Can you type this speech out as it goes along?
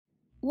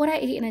what I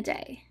ate in a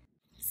day.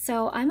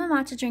 So I'm a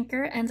matcha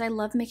drinker and I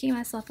love making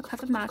myself a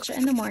cup of matcha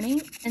in the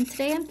morning, and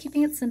today I'm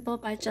keeping it simple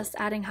by just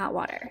adding hot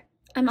water.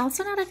 I'm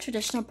also not a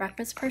traditional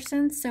breakfast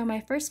person, so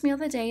my first meal of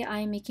the day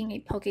I am making a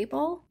poke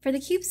bowl. For the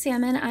cube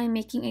salmon, I'm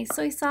making a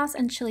soy sauce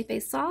and chili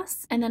based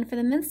sauce, and then for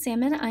the minced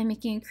salmon, I'm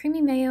making a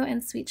creamy mayo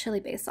and sweet chili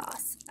based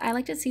sauce. I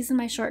like to season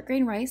my short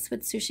grain rice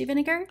with sushi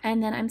vinegar,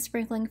 and then I'm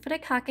sprinkling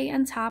furikake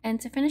on top,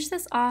 and to finish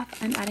this off,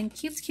 I'm adding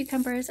cubed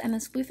cucumbers and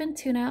this bluefin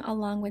tuna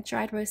along with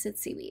dried roasted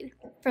seaweed.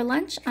 For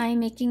lunch, I'm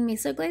making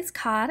miso glazed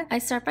cod. I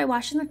start by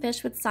washing the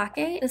fish with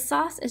sake. The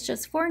sauce is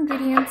just 4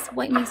 ingredients: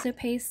 white miso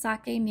paste,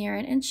 sake,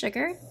 mirin, and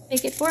sugar.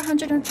 Bake it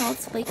 400 until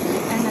it's flaky,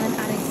 and then I'm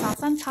adding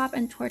sauce on top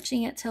and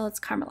torching it till it's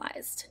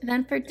caramelized.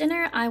 Then for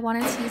dinner, I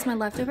wanted to use my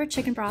leftover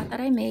chicken broth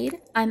that I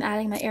made. I'm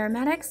adding my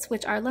aromatics,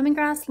 which are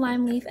lemongrass,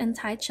 lime leaf, and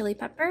Thai chili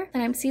pepper.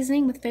 Then I'm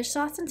seasoning with fish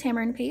sauce and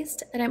tamarind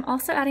paste. Then I'm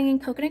also adding in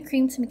coconut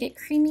cream to make it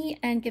creamy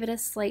and give it a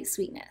slight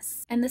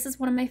sweetness. And this is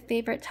one of my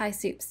favorite Thai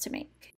soups to make.